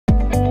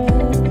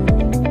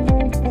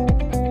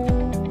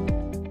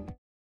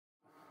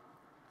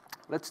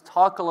Let's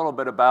talk a little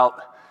bit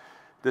about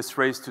this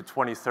race to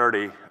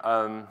 2030.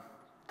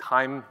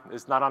 Time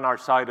is not on our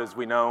side, as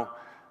we know.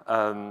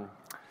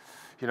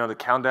 The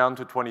countdown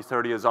to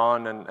 2030 is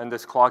on, and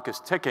this clock is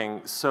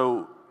ticking.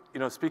 So,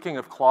 speaking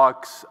of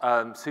clocks,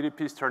 CDP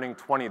is turning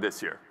 20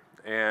 this year,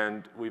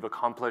 and we've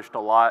accomplished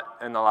a lot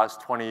in the last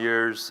 20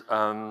 years.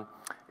 And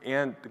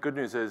the good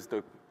news is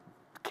the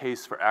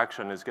case for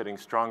action is getting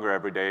stronger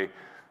every day.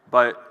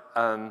 But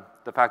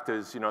the fact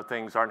is,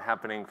 things aren't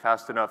happening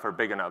fast enough or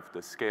big enough.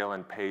 The scale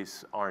and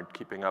pace aren't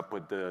keeping up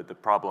with the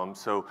problem.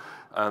 So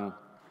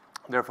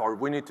therefore,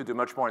 we need to do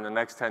much more in the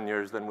next 10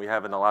 years than we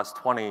have in the last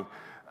 20.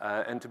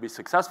 And to be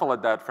successful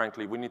at that,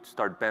 frankly, we need to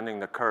start bending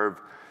the curve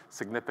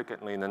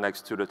significantly in the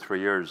next 2 to 3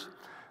 years.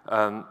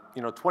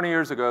 20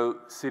 years ago,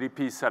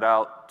 CDP set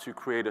out to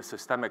create a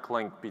systemic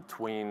link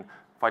between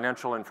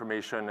financial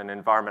information and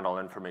environmental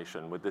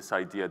information, with this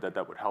idea that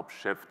that would help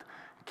shift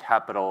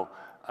capital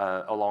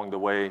along the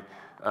way.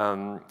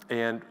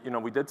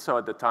 We did so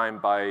at the time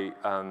by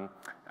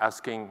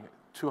asking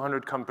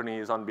 200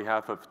 companies on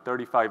behalf of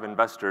 35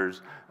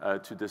 investors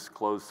to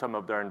disclose some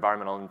of their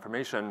environmental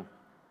information.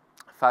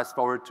 Fast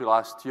forward to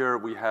last year,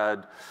 we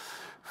had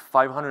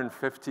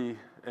 550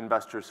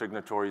 investor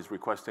signatories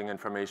requesting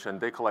information.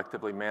 They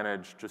collectively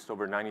manage just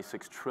over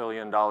 $96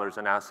 trillion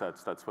in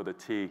assets. That's with a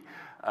T.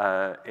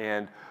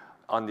 And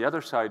on the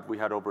other side, we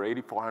had over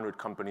 8,400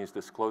 companies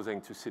disclosing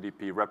to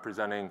CDP,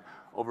 representing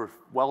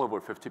well over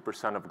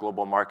 50% of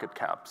global market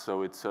cap.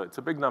 So it's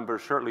a big number.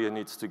 Surely it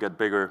needs to get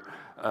bigger.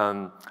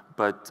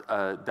 But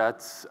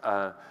that's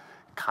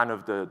kind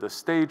of the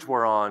stage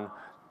we're on.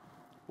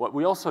 What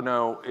we also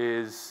know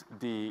is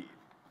the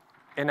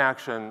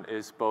inaction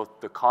is both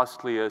the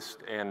costliest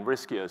and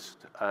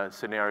riskiest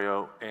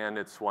scenario, and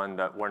it's one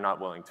that we're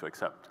not willing to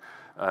accept.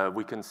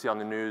 We can see on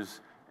the news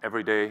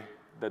every day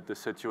that the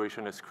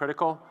situation is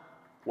critical.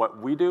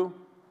 What we do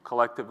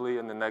collectively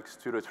in the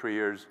next 2 to 3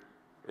 years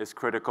is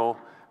critical.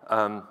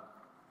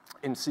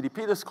 In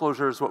CDP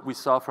disclosures, what we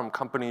saw from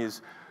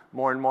companies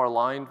more and more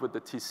aligned with the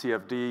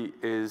TCFD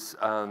is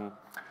a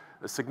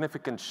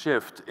significant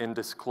shift in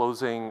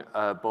disclosing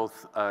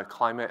both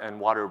climate and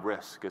water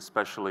risk,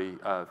 especially.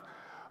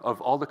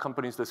 Of all the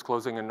companies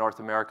disclosing in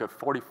North America,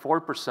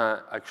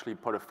 44% actually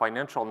put a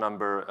financial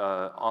number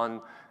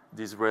on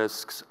these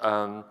risks.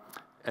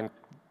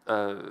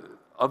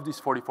 Of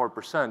these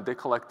 44%, they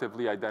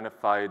collectively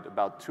identified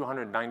about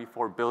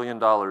 $294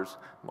 billion, I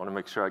want to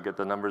make sure I get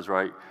the numbers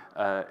right,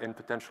 in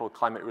potential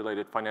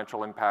climate-related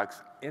financial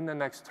impacts in the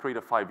next 3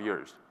 to 5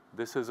 years.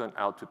 This isn't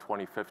out to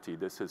 2050.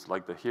 This is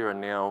like the here and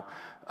now.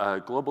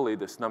 Globally,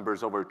 this number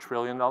is over $1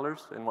 trillion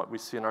in what we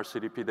see in our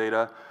CDP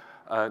data.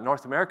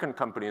 North American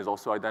companies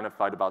also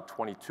identified about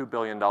 $22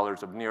 billion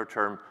of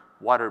near-term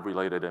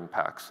water-related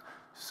impacts.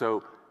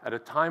 So at a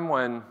time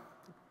when,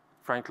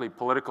 frankly,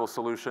 political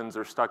solutions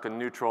are stuck in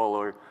neutral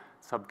or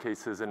some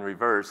cases in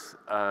reverse,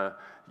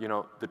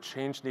 the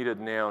change needed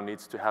now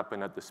needs to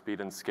happen at the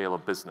speed and scale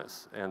of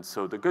business. And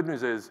so the good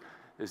news is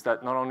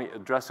that not only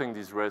addressing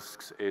these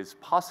risks is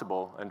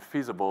possible and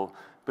feasible,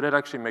 but it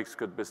actually makes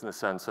good business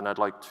sense. And I'd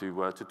like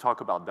to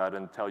talk about that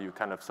and tell you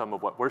kind of some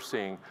of what we're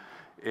seeing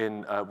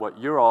in what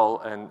you're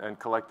all and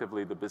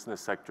collectively the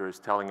business sector is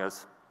telling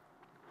us.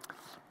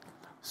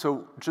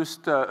 So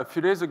just a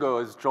few days ago,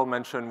 as Joel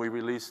mentioned, we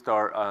released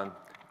our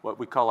what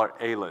we call our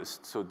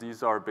A-list. So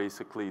these are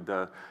basically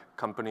the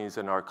companies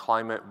in our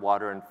climate,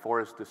 water, and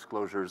forest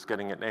disclosures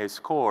getting an A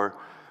score.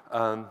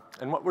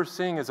 And what we're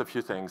seeing is a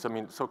few things.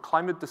 So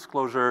climate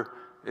disclosure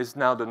is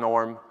now the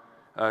norm.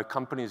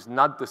 Companies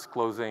not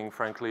disclosing,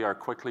 frankly, are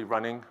quickly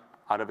running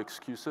out of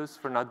excuses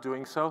for not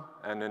doing so,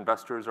 and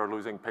investors are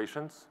losing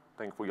patience.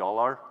 I think we all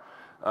are.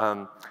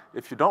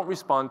 If you don't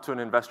respond to an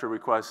investor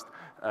request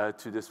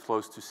to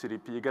disclose to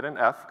CDP, you get an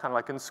F, kind of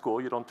like in school.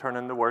 You don't turn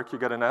in the work, you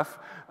get an F.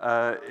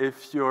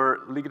 If you're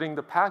leading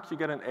the pack, you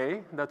get an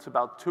A. That's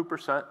about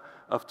 2%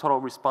 of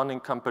total responding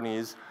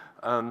companies.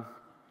 And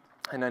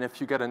then if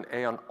you get an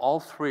A on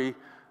all 3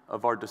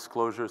 of our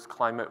disclosures,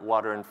 climate,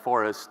 water, and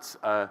forests,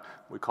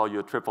 we call you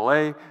a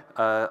AAA.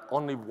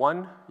 Only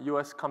 1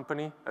 US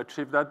company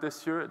achieved that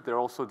this year. They're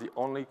also the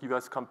only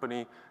US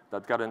company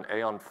that got an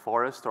A on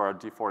forest or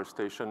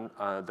deforestation.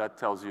 That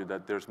tells you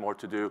that there's more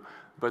to do.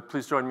 But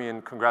please join me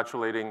in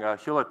congratulating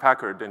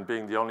Hewlett-Packard in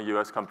being the only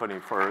US company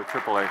for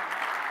AAA.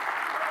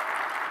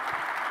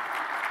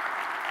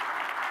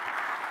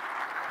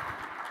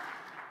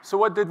 So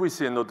what did we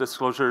see in those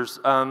disclosures?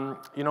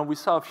 We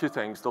saw a few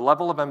things. The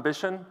level of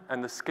ambition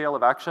and the scale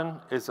of action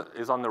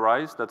is on the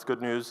rise. That's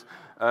good news.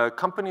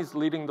 Companies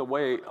leading the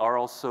way are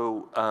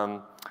also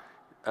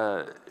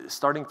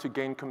starting to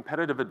gain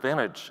competitive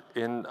advantage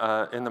in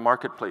the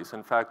marketplace.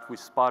 In fact, we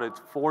spotted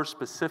 4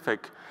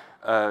 specific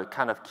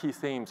kind of key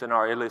themes in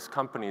our A-list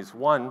companies.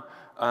 One,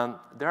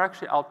 they're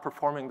actually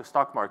outperforming the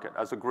stock market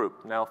as a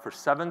group. Now, for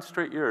 7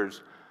 straight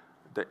years,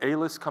 the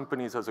A-list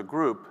companies as a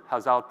group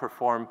has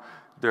outperformed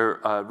their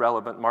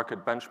relevant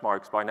market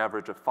benchmarks by an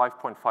average of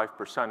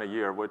 5.5% a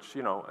year, which,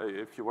 you know,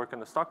 if you work in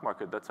the stock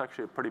market, that's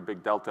actually a pretty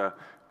big delta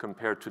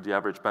compared to the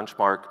average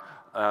benchmark.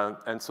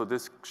 And so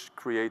this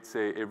creates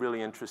a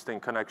really interesting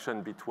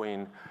connection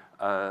between,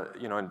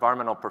 you know,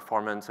 environmental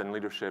performance and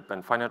leadership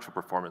and financial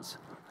performance.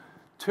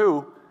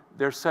 Two,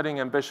 they're setting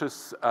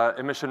ambitious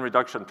emission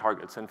reduction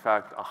targets. In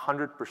fact,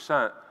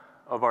 100%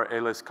 of our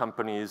A-list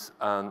companies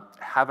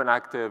have an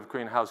active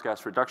greenhouse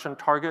gas reduction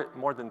target.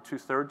 More than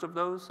 2/3 of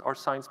those are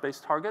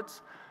science-based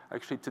targets.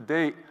 Actually, to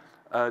date,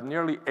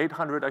 nearly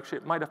 800, actually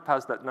it might have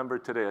passed that number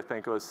today, I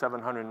think it was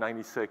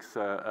 796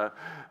 a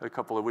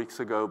couple of weeks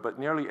ago, but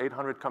nearly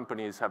 800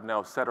 companies have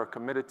now set or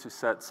committed to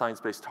set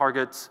science-based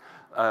targets,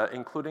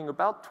 including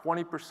about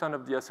 20%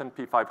 of the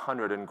S&P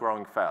 500 and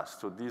growing fast.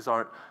 So these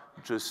aren't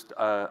just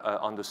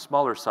on the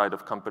smaller side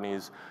of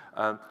companies.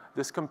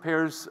 This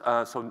compares,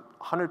 so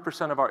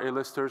 100% of our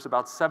A-listers,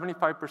 about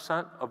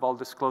 75% of all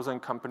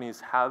disclosing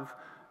companies have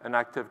an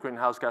active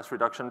greenhouse gas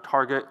reduction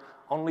target.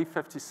 Only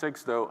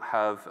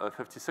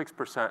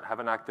 56% have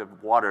an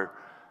active water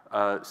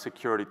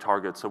security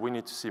target, so we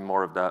need to see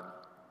more of that.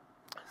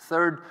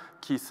 Third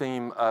key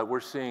theme, we're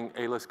seeing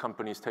A-list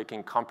companies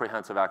taking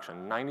comprehensive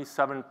action.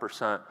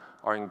 97%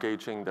 are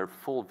engaging their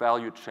full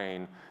value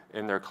chain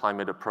in their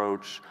climate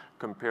approach,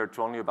 compared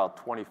to only about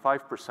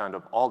 25%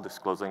 of all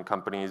disclosing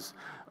companies.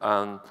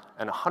 And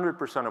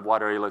 100% of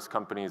water A-list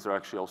companies are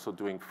actually also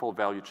doing full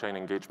value chain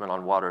engagement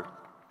on water.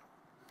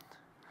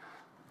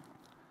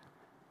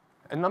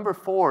 And number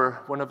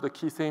four, one of the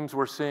key themes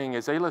we're seeing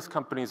is A-list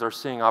companies are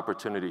seeing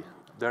opportunity.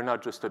 They're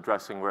not just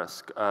addressing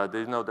risk.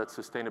 They know that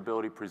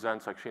sustainability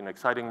presents actually an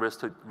exciting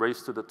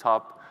race to the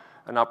top,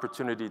 an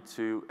opportunity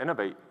to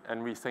innovate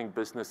and rethink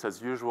business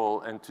as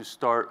usual and to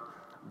start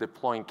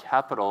deploying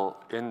capital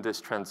in this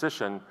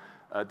transition.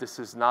 This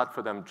is not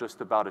for them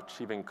just about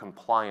achieving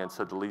compliance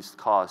at the least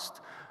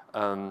cost.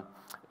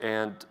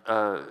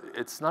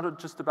 It's not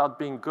just about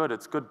being good,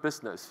 it's good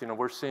business. You know,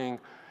 we're seeing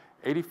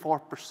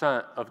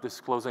 84% of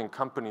disclosing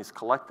companies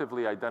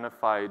collectively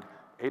identified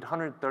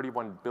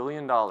 $831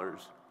 billion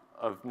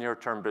of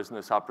near-term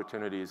business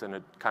opportunities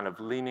and kind of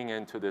leaning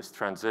into this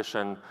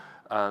transition.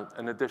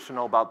 An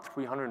additional about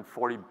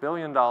 $340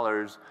 billion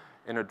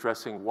in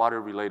addressing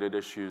water-related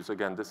issues.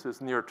 Again, this is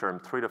near-term,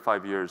 3 to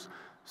 5 years.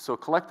 So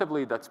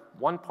collectively, that's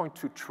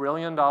 $1.2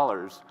 trillion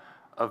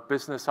of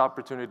business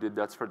opportunity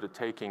that's for the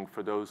taking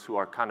for those who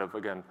are kind of,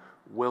 again,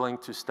 willing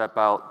to step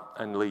out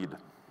and lead.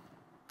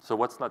 So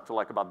what's not to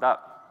like about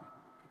that?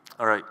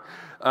 All right.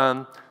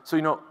 So,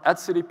 you know, at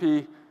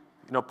CDP,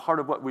 you know, part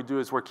of what we do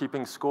is we're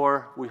keeping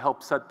score. We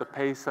help set the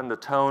pace and the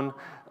tone.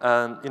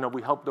 You know,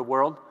 we help the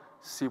world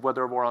see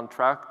whether we're on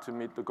track to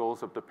meet the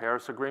goals of the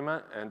Paris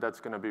Agreement, and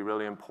that's going to be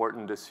really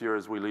important this year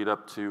as we lead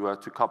up to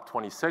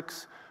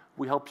COP26.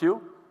 We help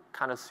you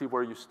kind of see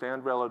where you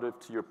stand relative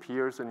to your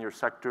peers in your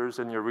sectors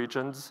and your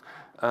regions.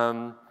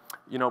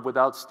 You know,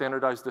 without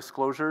standardized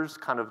disclosures,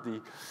 kind of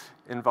the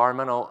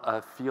environmental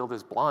field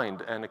is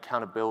blind and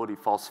accountability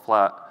falls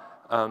flat.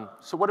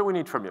 So what do we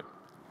need from you?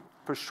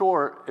 For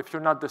sure, if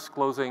you're not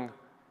disclosing,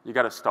 you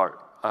got to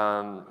start.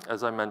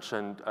 As I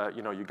mentioned,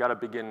 you know, you got to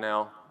begin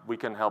now. We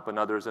can help, and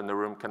others in the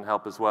room can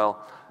help as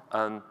well.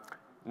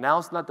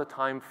 Now's not the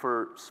time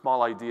for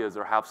small ideas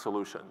or half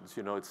solutions.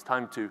 You know, it's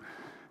time to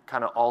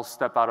kind of all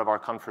step out of our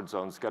comfort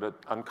zones, get it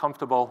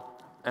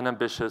uncomfortable and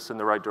ambitious in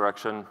the right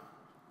direction.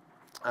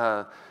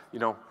 You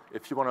know,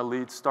 if you want to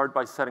lead, start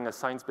by setting a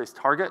science-based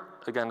target.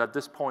 Again, at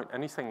this point,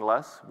 anything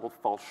less will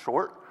fall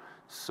short.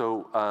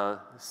 So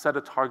set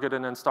a target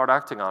and then start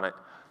acting on it.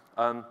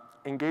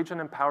 Engage and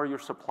empower your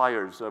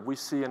suppliers. We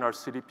see in our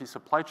CDP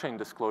supply chain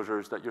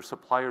disclosures that your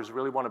suppliers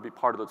really want to be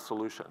part of the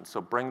solution. So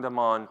bring them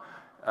on.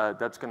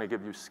 That's going to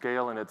give you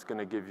scale, and it's going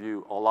to give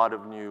you a lot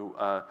of new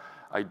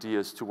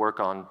ideas to work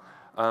on.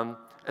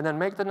 And then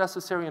make the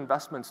necessary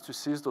investments to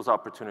seize those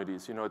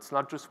opportunities. You know, it's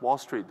not just Wall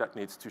Street that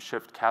needs to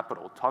shift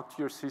capital. Talk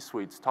to your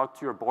C-suites, talk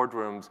to your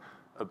boardrooms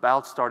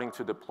about starting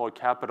to deploy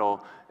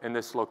capital in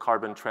this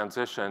low-carbon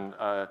transition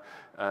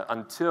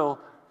until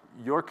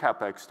your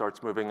CapEx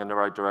starts moving in the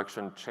right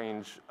direction.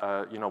 Change,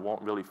 you know,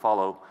 won't really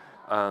follow.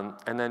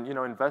 And then, you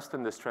know, invest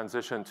in this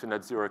transition to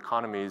net zero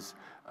economies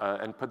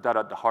and put that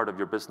at the heart of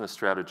your business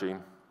strategy.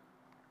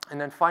 And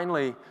then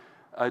finally,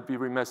 I'd be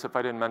remiss if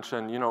I didn't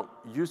mention, you know,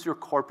 use your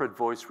corporate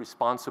voice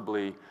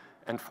responsibly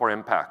and for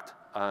impact.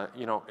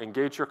 You know,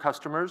 engage your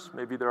customers.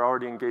 Maybe they're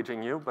already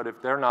engaging you, but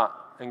if they're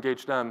not,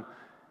 engage them.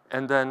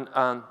 And then,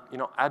 you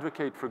know,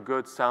 advocate for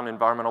good, sound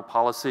environmental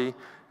policy.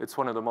 It's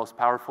one of the most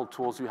powerful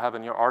tools you have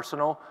in your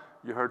arsenal.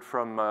 You heard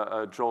from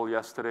Joel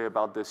yesterday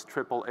about this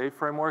AAA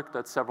framework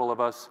that several of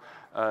us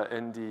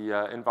in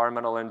the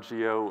environmental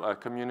NGO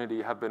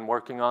community have been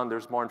working on.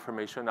 There's more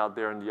information out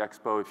there in the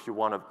expo if you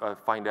want to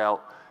find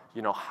out,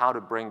 you know, how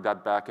to bring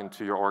that back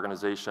into your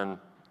organization.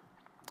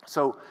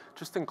 So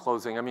just in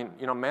closing, I mean,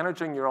 you know,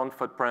 managing your own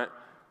footprint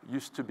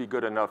used to be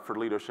good enough for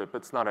leadership.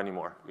 It's not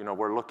anymore. You know,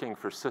 we're looking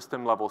for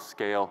system-level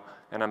scale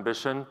and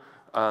ambition.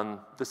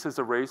 This is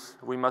a race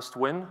we must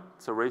win.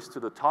 It's a race to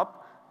the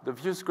top. The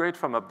view's great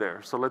from up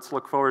there, so let's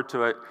look forward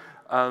to it.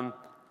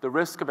 The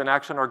risks of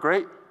inaction are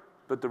great,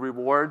 but the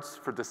rewards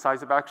for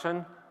decisive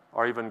action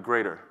are even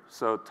greater.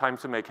 So time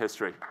to make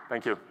history.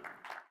 Thank you.